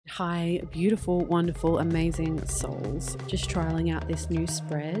Hi, beautiful, wonderful, amazing souls. Just trialing out this new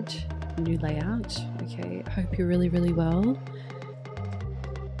spread, new layout. Okay, hope you're really, really well.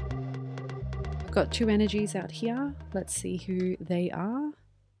 I've got two energies out here. Let's see who they are.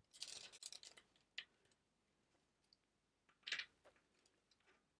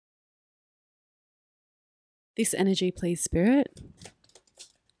 This energy, please, Spirit.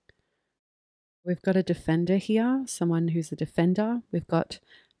 We've got a defender here, someone who's a defender. We've got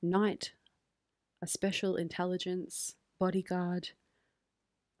knight, a special intelligence, bodyguard,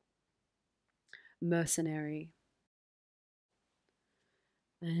 mercenary.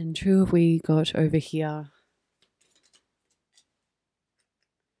 And who have we got over here?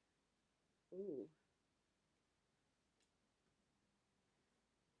 Ooh.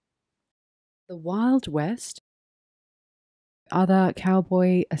 The Wild West, other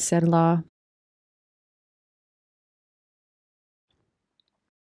cowboy, a settler.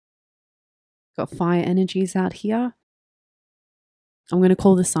 Got fire energies out here. I'm going to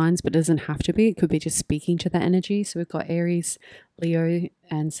call the signs, but it doesn't have to be. It could be just speaking to that energy. So we've got Aries, Leo,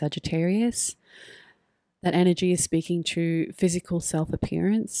 and Sagittarius. That energy is speaking to physical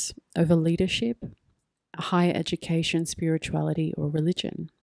self-appearance over leadership, higher education, spirituality, or religion.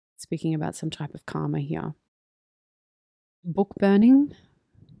 Speaking about some type of karma here. Book burning,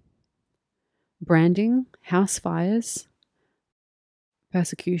 branding, house fires,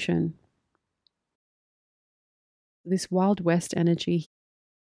 persecution. This Wild West energy,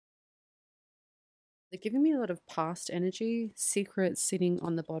 they're giving me a lot of past energy, secrets sitting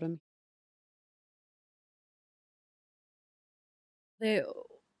on the bottom. They're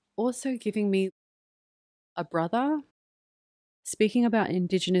also giving me a brother. Speaking about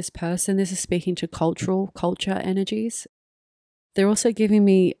Indigenous person, this is speaking to culture energies. They're also giving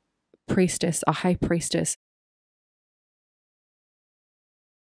me priestess, a high priestess,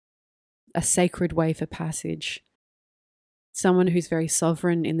 a sacred way for passage. Someone who's very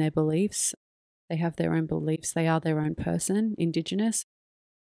sovereign in their beliefs. They have their own beliefs. They are their own person, Indigenous.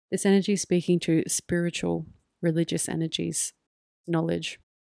 This energy is speaking to spiritual, religious energies, knowledge.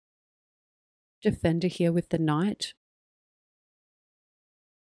 Defender here with the knight.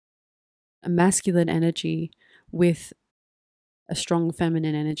 A masculine energy with a strong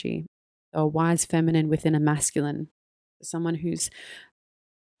feminine energy. A wise feminine within a masculine. Someone who's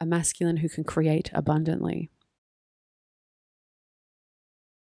a masculine who can create abundantly.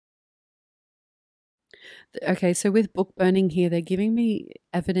 Okay, so with book burning here, they're giving me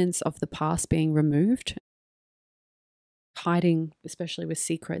evidence of the past being removed. Hiding, especially with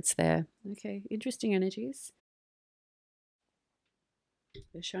secrets there. Okay, interesting energies.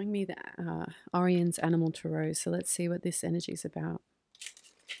 They're showing me the Orion's animal tarot, so let's see what this energy is about.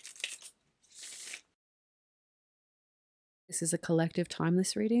 This is a collective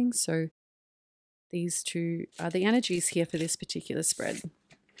timeless reading, so these two are the energies here for this particular spread.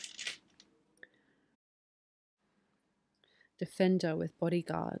 Defender with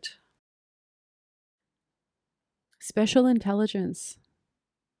bodyguard. Special intelligence.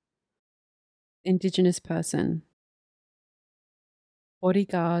 Indigenous person.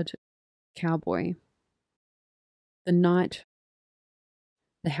 Bodyguard, cowboy. The knight,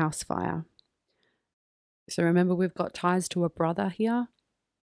 the house fire. So remember, we've got ties to a brother here.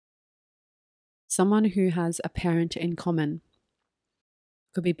 Someone who has a parent in common.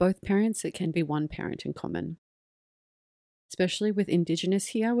 Could be both parents, it can be one parent in common. Especially with Indigenous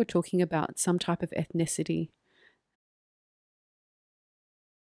here, we're talking about some type of ethnicity.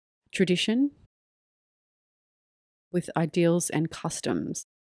 Tradition with ideals and customs.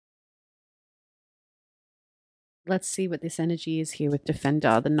 Let's see what this energy is here with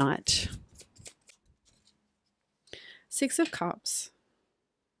Defender, the Knight. Six of Cups.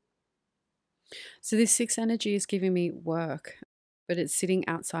 So this six energy is giving me work, but it's sitting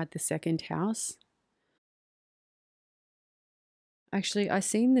outside the second house. Actually, I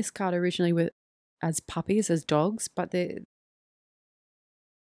seen this card originally as puppies, as dogs, but they're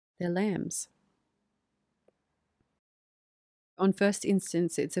lambs. On first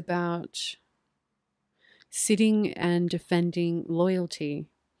instance, it's about sitting and defending loyalty,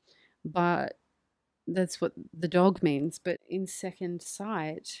 but that's what the dog means. But in second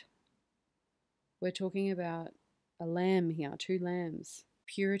sight, we're talking about a lamb here, two lambs,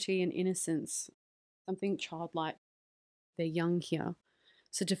 purity and innocence, something childlike. They're young here.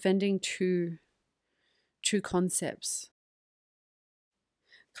 So defending two concepts.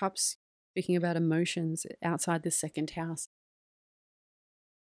 Cups, speaking about emotions outside the second house.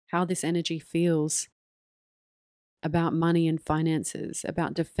 How this energy feels about money and finances,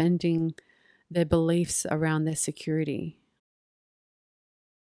 about defending their beliefs around their security.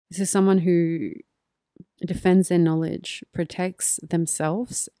 This is someone who defends their knowledge, protects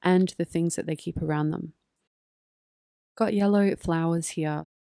themselves and the things that they keep around them. Got yellow flowers here.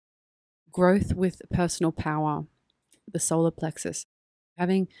 Growth with personal power, the solar plexus.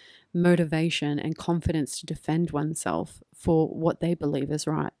 Having motivation and confidence to defend oneself for what they believe is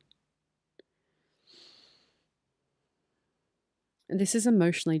right. And this is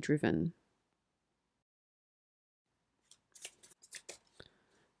emotionally driven.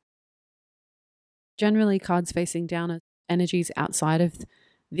 Generally, cards facing down are energies outside of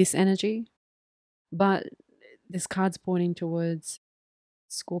this energy, but this card's pointing towards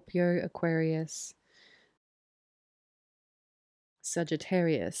Scorpio, Aquarius,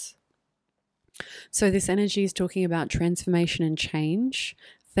 Sagittarius. So this energy is talking about transformation and change,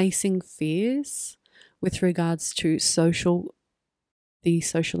 facing fears with regards to the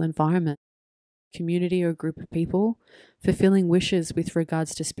social environment, community or group of people, fulfilling wishes with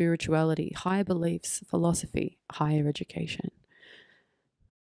regards to spirituality, higher beliefs, philosophy, higher education.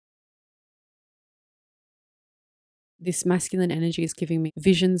 This masculine energy is giving me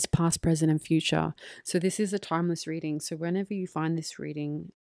visions, past, present, and future. So this is a timeless reading. So whenever you find this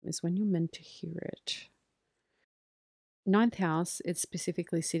reading is when you're meant to hear it. Ninth house, it's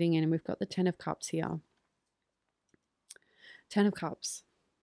specifically sitting in, and we've got the 10 of Cups here. 10 of Cups.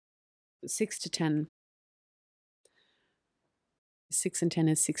 6 to 10. 6 and 10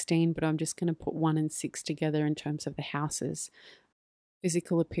 is 16, but I'm just going to put 1 and 6 together in terms of the houses.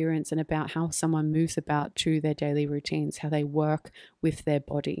 Physical appearance and about how someone moves about to their daily routines, how they work with their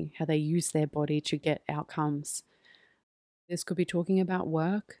body, how they use their body to get outcomes. This could be talking about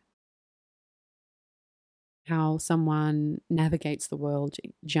work, how someone navigates the world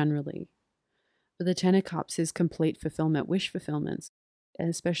generally. But the 10 of Cups is complete fulfillment, wish fulfillments, and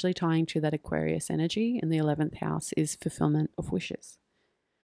especially tying to that Aquarius energy. And the 11th house is fulfillment of wishes.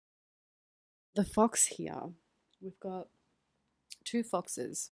 The fox here, we've got 2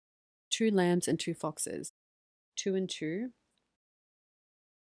 foxes, 2 lambs and 2 foxes, 2 and 2.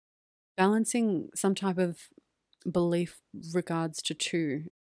 Balancing some type of belief regards to 2.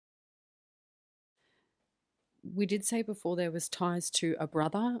 We did say before there was ties to a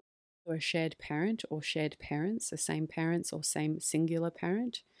brother or a shared parent or shared parents, the same parents or same singular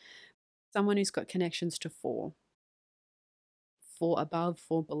parent. Someone who's got connections to 4. 4 above,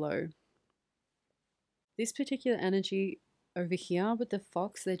 4 below. This particular energy over here with the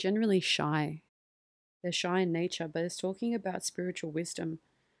fox, they're generally shy. They're shy in nature, but it's talking about spiritual wisdom,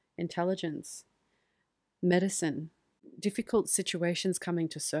 intelligence, medicine, difficult situations coming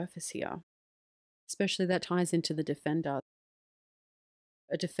to surface here. Especially that ties into the defender.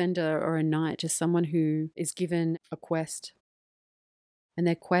 A defender or a knight is someone who is given a quest, and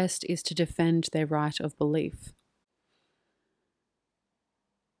their quest is to defend their right of belief.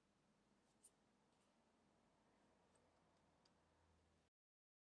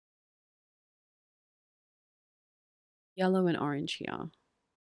 Yellow and orange here.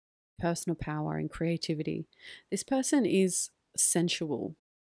 Personal power and creativity. This person is sensual.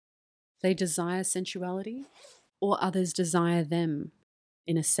 They desire sensuality, or others desire them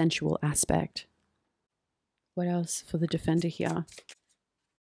in a sensual aspect. What else for the defender here?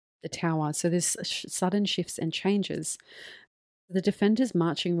 The Tower. So there's sudden shifts and changes. The defender's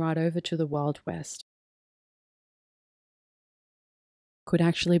marching right over to the Wild West. Could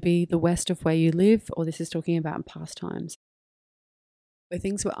actually be the west of where you live, or this is talking about past times, where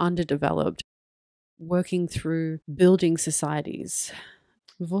things were underdeveloped, working through building societies.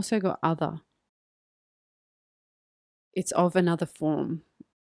 We've also got other. It's of another form.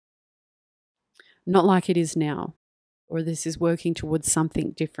 Not like it is now, or this is working towards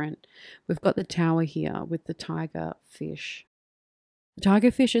something different. We've got the Tower here with the tiger fish. The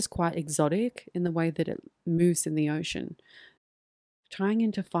tiger fish is quite exotic in the way that it moves in the ocean. Tying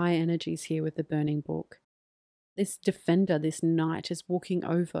into fire energies here with the burning book. This defender, this knight, is walking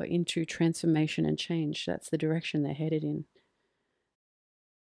over into transformation and change. That's the direction they're headed in.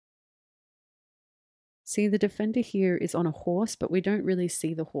 See, the defender here is on a horse, but we don't really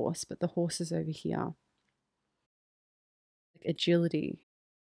see the horse, but the horse is over here. Like agility,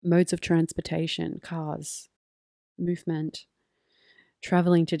 modes of transportation, cars, movement,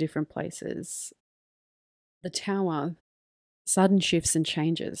 traveling to different places. The Tower, sudden shifts and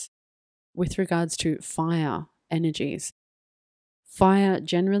changes with regards to fire energies. Fire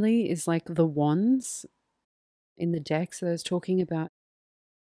generally is like the wands in the deck. So it's talking about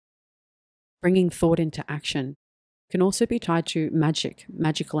bringing thought into action. Can also be tied to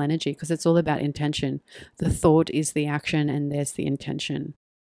magical energy, because it's all about intention. The thought is the action and there's the intention.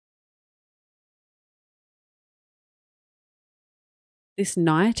 This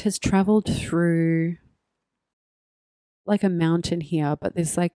knight has traveled through like a mountain here, but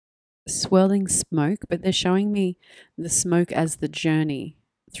there's like swirling smoke, but they're showing me the smoke as the journey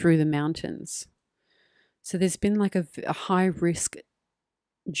through the mountains. So there's been like a high risk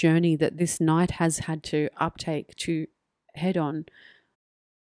journey that this knight has had to uptake to head on.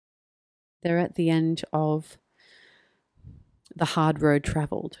 They're at the end of the hard road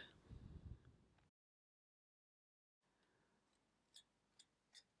traveled.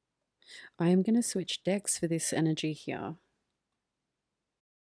 I am going to switch decks for this energy here.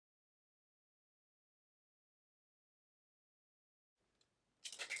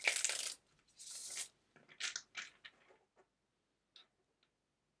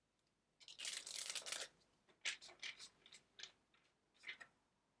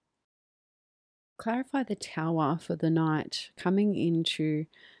 Clarify the tower for the night, coming into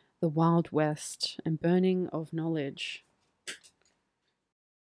the Wild West and burning of knowledge.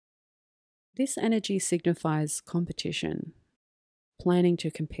 This energy signifies competition, planning to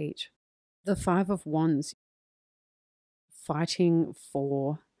compete. The Five of Wands, fighting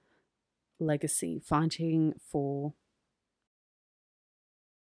for legacy, fighting for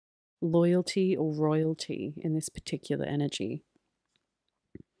loyalty or royalty in this particular energy.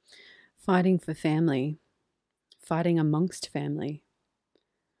 Fighting for family, fighting amongst family.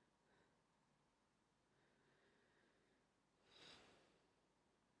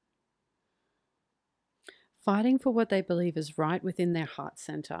 Fighting for what they believe is right within their heart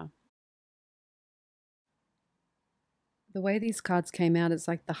center. The way these cards came out, it's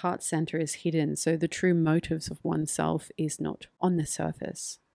like the heart center is hidden, so the true motives of oneself is not on the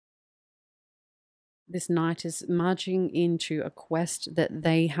surface. This knight is marching into a quest that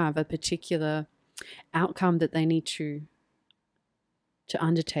they have a particular outcome that they need to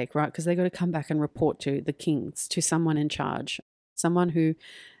undertake, right? Because they got to come back and report to the kings, to someone in charge, someone who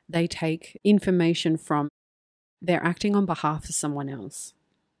they take information from. They're acting on behalf of someone else.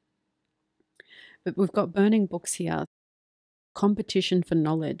 But we've got burning books here. Competition for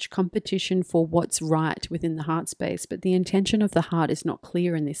knowledge, competition for what's right within the heart space, but the intention of the heart is not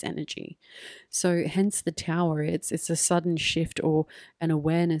clear in this energy. So hence the tower, it's a sudden shift or an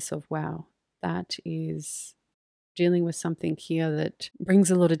awareness of, wow, that is dealing with something here that brings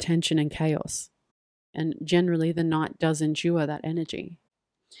a lot of tension and chaos. And generally the knight does endure that energy.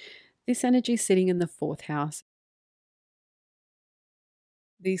 This energy is sitting in the 4th house.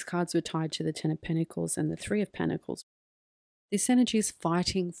 These cards were tied to the 10 of Pentacles and the 3 of Pentacles. This energy is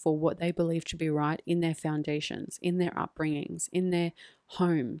fighting for what they believe to be right in their foundations, in their upbringings, in their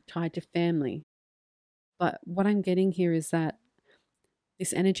home, tied to family. But what I'm getting here is that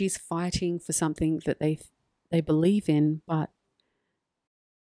this energy is fighting for something that they believe in, but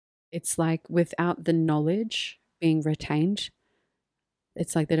it's like without the knowledge being retained,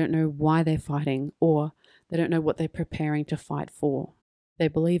 it's like they don't know why they're fighting, or they don't know what they're preparing to fight for. They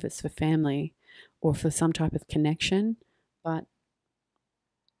believe it's for family or for some type of connection, but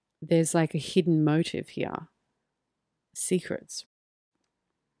there's like a hidden motive here. Secrets.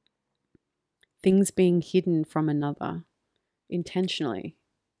 Things being hidden from another intentionally.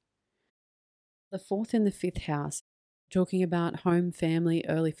 The 4th and the 5th house, talking about home, family,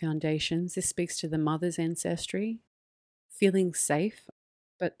 early foundations. This speaks to the mother's ancestry, feeling safe,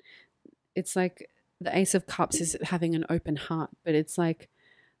 but it's like the Ace of Cups is having an open heart, but it's like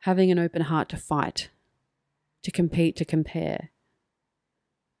having an open heart to fight, to compete, to compare,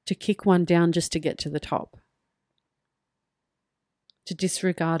 to kick one down just to get to the top, to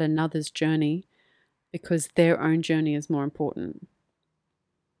disregard another's journey because their own journey is more important.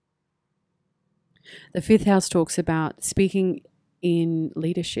 The 5th house talks about speaking in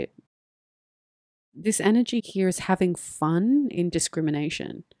leadership. This energy here is having fun in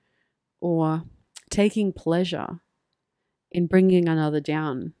discrimination or taking pleasure in bringing another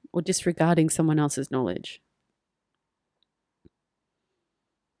down or disregarding someone else's knowledge.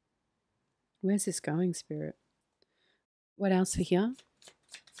 Where's this going, Spirit? What else for here?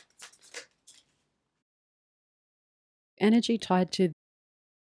 Energy tied to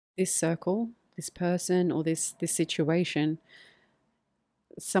this circle, this person, or this situation,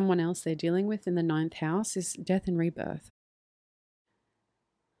 someone else they're dealing with in the 9th house is death and rebirth.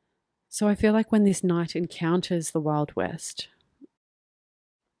 So I feel like when this knight encounters the Wild West,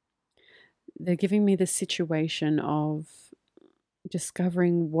 they're giving me the situation of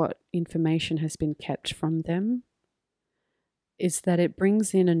discovering what information has been kept from them, is that it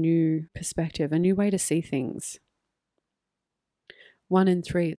brings in a new perspective, a new way to see things. 1 and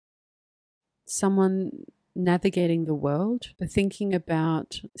 3, someone navigating the world, but thinking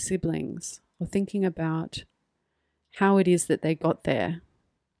about siblings or thinking about how it is that they got there.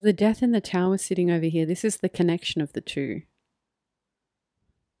 The Death in the Tower sitting over here, this is the connection of the two.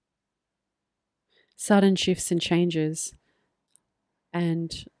 Sudden shifts and changes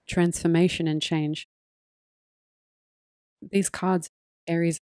and transformation and change. These cards,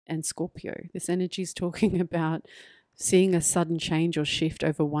 Aries and Scorpio, this energy is talking about seeing a sudden change or shift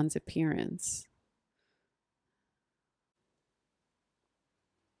over one's appearance.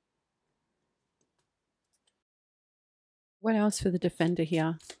 What else for the Defender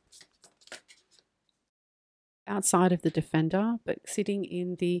here? Outside of the Defender, but sitting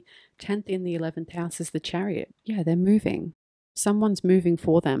in the 10th in the 11th house is the Chariot. Yeah, they're moving. Someone's moving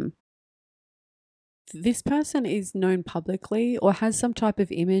for them. This person is known publicly or has some type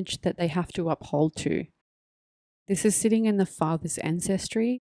of image that they have to uphold to. This is sitting in the father's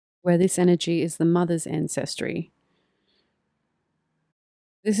ancestry, where this energy is the mother's ancestry.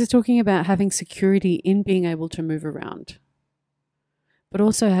 This is talking about having security in being able to move around, but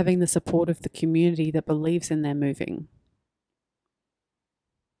also having the support of the community that believes in their moving.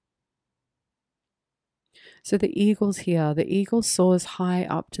 So the eagles here, the eagle soars high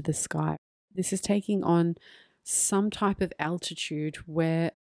up to the sky. This is taking on some type of altitude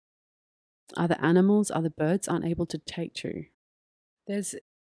where other animals, other birds aren't able to take to. There's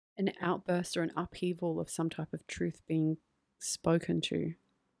an outburst or an upheaval of some type of truth being spoken to.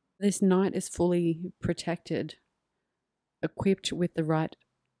 This knight is fully protected, equipped with the right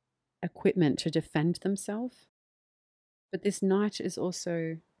equipment to defend themselves. But this knight is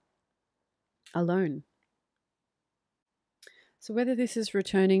also alone. So whether this is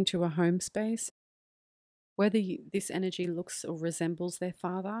returning to a home space, whether this energy looks or resembles their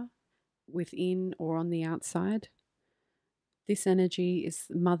father within or on the outside, this energy is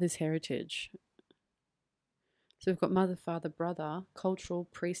mother's heritage. So we've got mother, father, brother, cultural,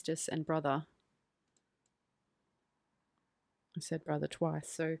 priestess, and brother. I said brother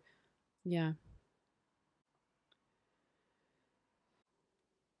twice, so yeah.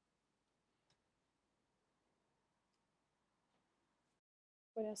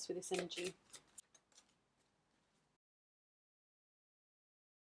 What else for this energy?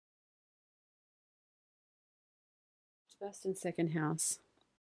 First and second house.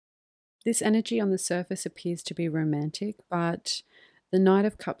 This energy on the surface appears to be romantic, but the Knight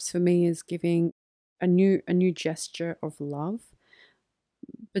of Cups for me is giving a new gesture of love.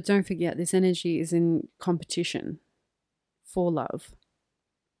 But don't forget, this energy is in competition for love.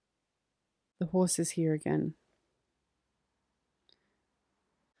 The horse is here again.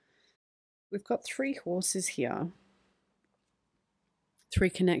 We've got 3 horses here. 3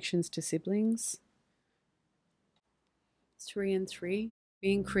 connections to siblings. 3 and 3.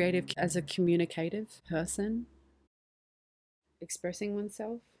 Being creative as a communicative person. Expressing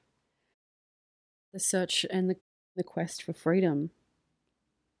oneself. The search and the quest for freedom.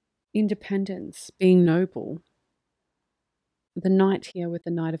 Independence. Being noble. The Knight here with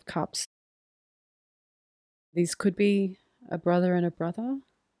the Knight of Cups. These could be a brother and a brother.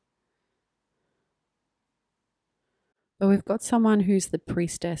 But we've got someone who's the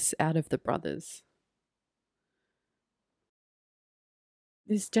priestess out of the brothers.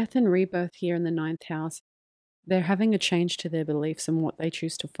 This death and rebirth here in the 9th house, they're having a change to their beliefs and what they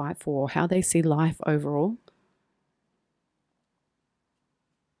choose to fight for, how they see life overall.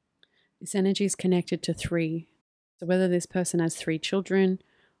 This energy is connected to 3. So whether this person has 3 children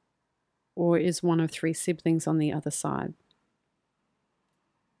or is one of 3 siblings on the other side.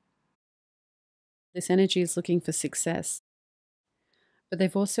 This energy is looking for success. But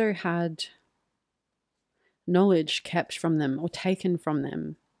they've also had knowledge kept from them or taken from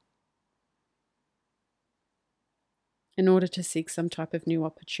them in order to seek some type of new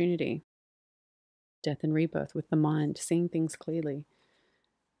opportunity. Death and rebirth with the mind, seeing things clearly,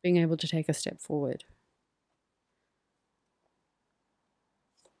 being able to take a step forward.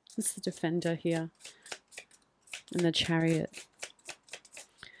 This is the Defender here and the Chariot.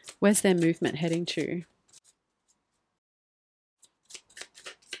 Where's their movement heading to?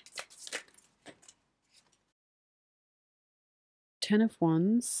 Ten of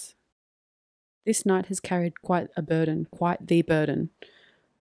Wands. This Knight has carried quite a burden, quite the burden.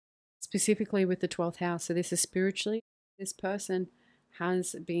 Specifically with the 12th house. So this is spiritually. This person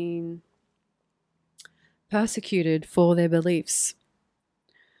has been persecuted for their beliefs.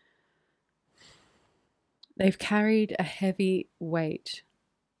 They've carried a heavy weight.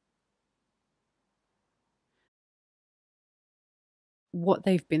 What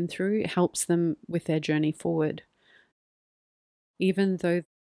they've been through helps them with their journey forward. Even though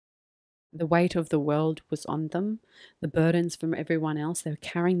the weight of the world was on them, the burdens from everyone else, they're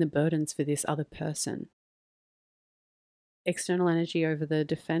carrying the burdens for this other person. external energy over the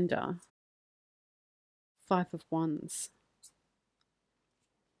defender. 5 of Wands.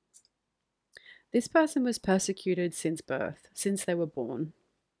 This person was persecuted since birth, since they were born,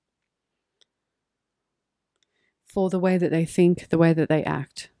 for the way that they think, the way that they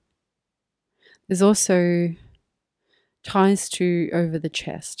act. There's also ties to over the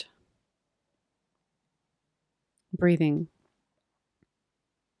chest. Breathing.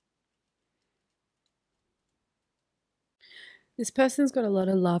 This person's got a lot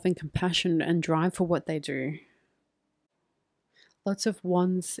of love and compassion and drive for what they do. Lots of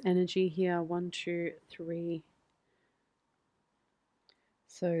Wands energy here. 1, 2, 3.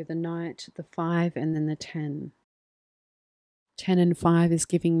 So the Knight, the 5, and then the 10. 10 and 5 is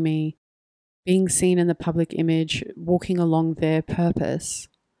giving me being seen in the public image, walking along their purpose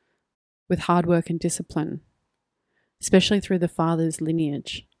with hard work and discipline, especially through the father's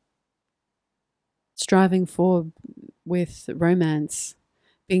lineage. Striving forward with romance,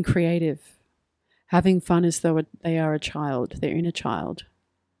 being creative, having fun as though they are a child, their inner child.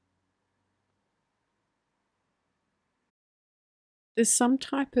 There's some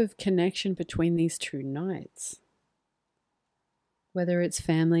type of connection between these two knights, whether it's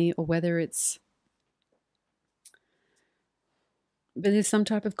family or whether it's... But there's some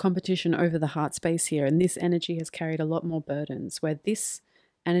type of competition over the heart space here, and this energy has carried a lot more burdens, where this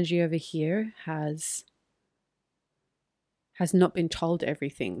energy over here has not been told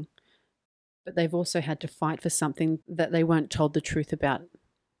everything, but they've also had to fight for something that they weren't told the truth about.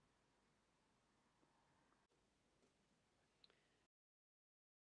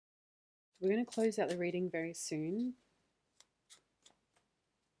 We're going to close out the reading very soon.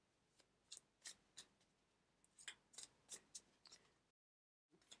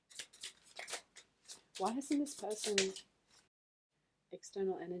 Why hasn't this person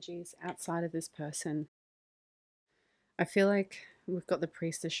external energies outside of this person? I feel like we've got the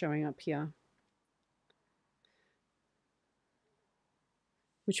priestess showing up here,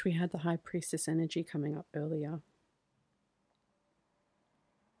 which we had the high priestess energy coming up earlier.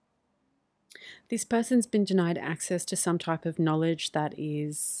 This person's been denied access to some type of knowledge that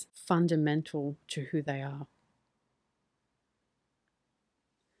is fundamental to who they are.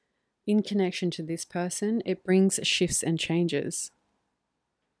 In connection to this person, it brings shifts and changes.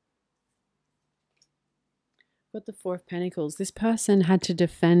 Got the 4 of Pentacles. This person had to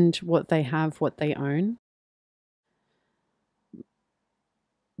defend what they have, what they own,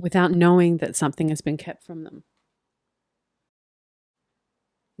 without knowing that something has been kept from them.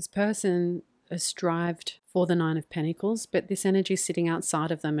 This person has strived for the 9 of Pentacles, but this energy is sitting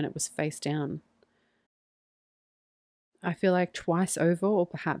outside of them and it was face down. I feel like twice over, or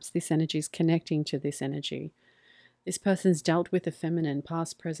perhaps this energy is connecting to this energy. This person's dealt with the feminine,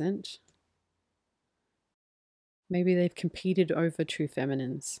 past, present. Maybe they've competed over 2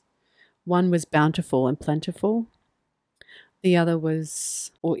 feminines. One was bountiful and plentiful. The other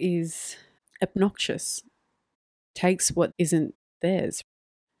was, or is, obnoxious. Takes what isn't theirs.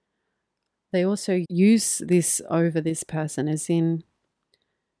 They also use this over this person, as in,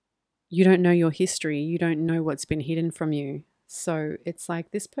 you don't know your history, you don't know what's been hidden from you. So it's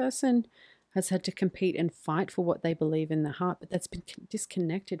like this person has had to compete and fight for what they believe in their heart, but that's been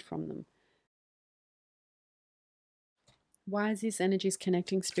disconnected from them. Why is this energy's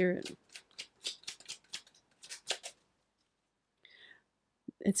connecting, Spirit?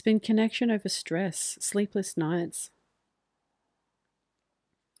 It's been connection over stress, sleepless nights.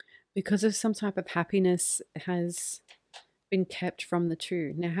 Because of some type of happiness has been kept from the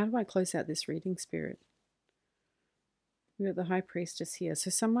two. Now, how do I close out this reading, Spirit? We've got the High Priestess here. So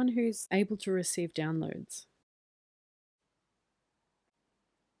someone who's able to receive downloads.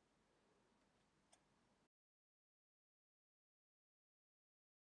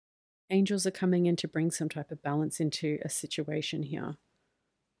 Angels are coming in to bring some type of balance into a situation here.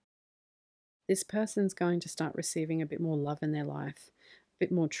 This person's going to start receiving a bit more love in their life, a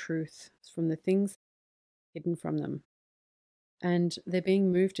bit more truth from the things hidden from them. And they're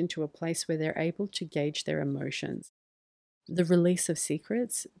being moved into a place where they're able to gauge their emotions. The release of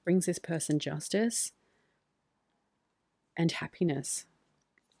secrets brings this person justice and happiness,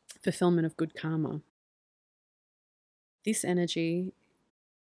 fulfillment of good karma. This energy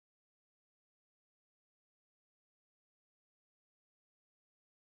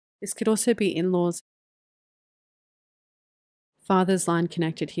this could also be in-laws, father's line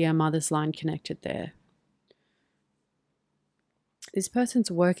connected here, mother's line connected there. This person's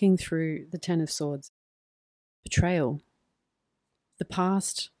working through the 10 of Swords, betrayal, the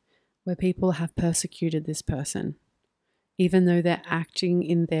past where people have persecuted this person, even though they're acting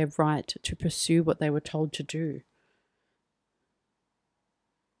in their right to pursue what they were told to do.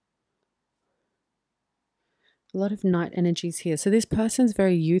 A lot of night energies here. So this person's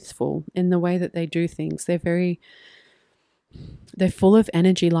very youthful in the way that they do things. They're full of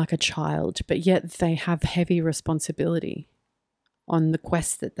energy like a child, but yet they have heavy responsibility on the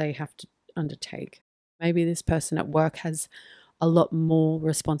quest that they have to undertake. Maybe this person at work has a lot more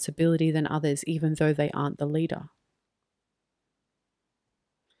responsibility than others, even though they aren't the leader.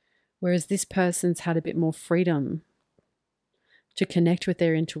 Whereas this person's had a bit more freedom to connect with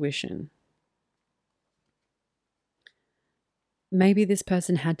their intuition. Maybe this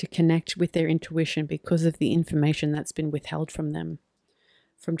person had to connect with their intuition because of the information that's been withheld from them,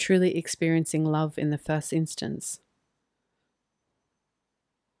 from truly experiencing love in the first instance.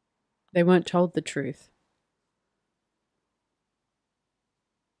 They weren't told the truth.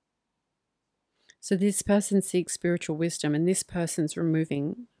 So this person seeks spiritual wisdom, and this person's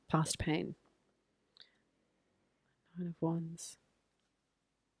removing past pain. Nine of Wands.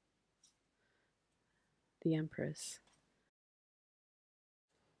 The Empress.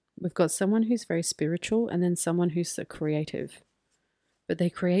 We've got someone who's very spiritual and then someone who's so creative, but they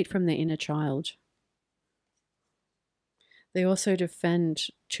create from their inner child. They also defend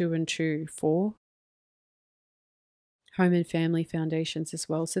 2 and 2, 4 home and family foundations as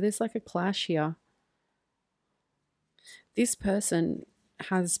well. So there's like a clash here. This person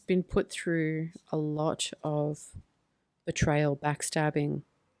has been put through a lot of betrayal, backstabbing,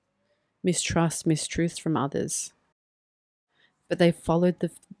 mistrust, mistruth from others. But they've followed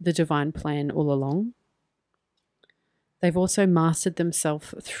the divine plan all along. They've also mastered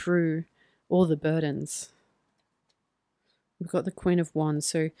themselves through all the burdens. We've got the Queen of Wands.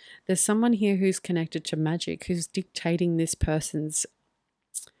 So there's someone here who's connected to magic, who's dictating this person's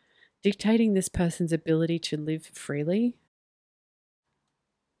ability to live freely.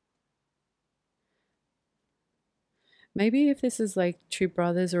 Maybe if this is like 2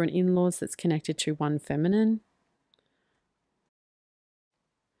 brothers or an in-laws that's connected to one feminine.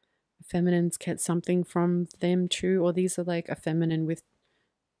 Feminines get something from them too, or these are like a feminine with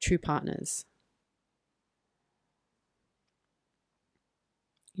 2 partners.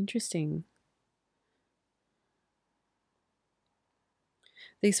 Interesting.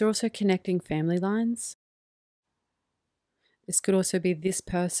 These are also connecting family lines. This could also be this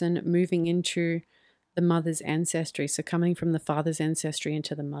person moving into the mother's ancestry, so coming from the father's ancestry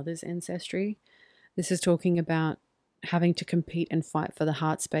into the mother's ancestry. This is talking about having to compete and fight for the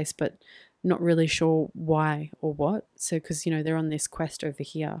heart space, but not really sure why or what. So, because, they're on this quest over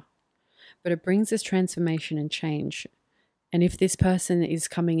here. But it brings this transformation and change. And if this person is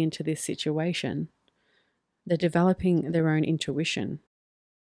coming into this situation, they're developing their own intuition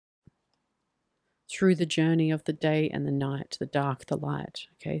through the journey of the day and the night, the dark, the light,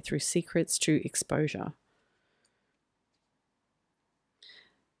 okay, through secrets to exposure.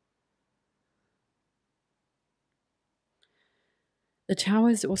 The Tower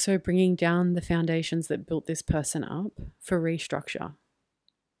is also bringing down the foundations that built this person up for restructure.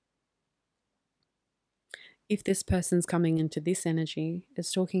 If this person's coming into this energy,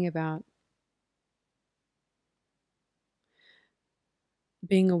 it's talking about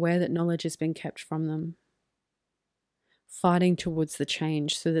being aware that knowledge has been kept from them, fighting towards the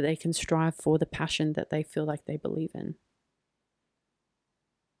change so that they can strive for the passion that they feel like they believe in.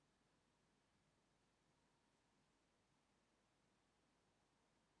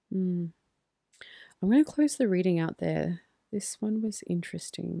 I'm going to close the reading out there. This one was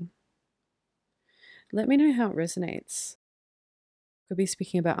interesting. Let me know how it resonates. Could be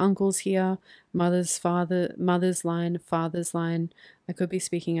speaking about uncles here, mother's line, father's line. I could be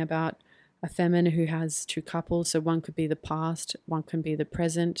speaking about a feminine who has 2 couples, so one could be the past, one can be the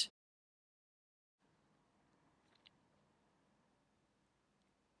present.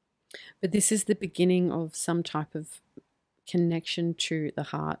 But this is the beginning of some type of connection to the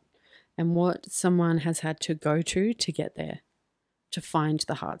heart and what someone has had to go to get there, to find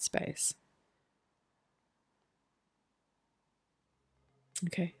the heart space.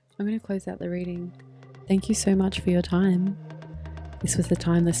 Okay, I'm going to close out the reading. Thank you so much for your time. This was the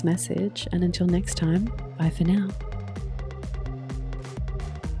Timeless Message, and until next time, bye for now.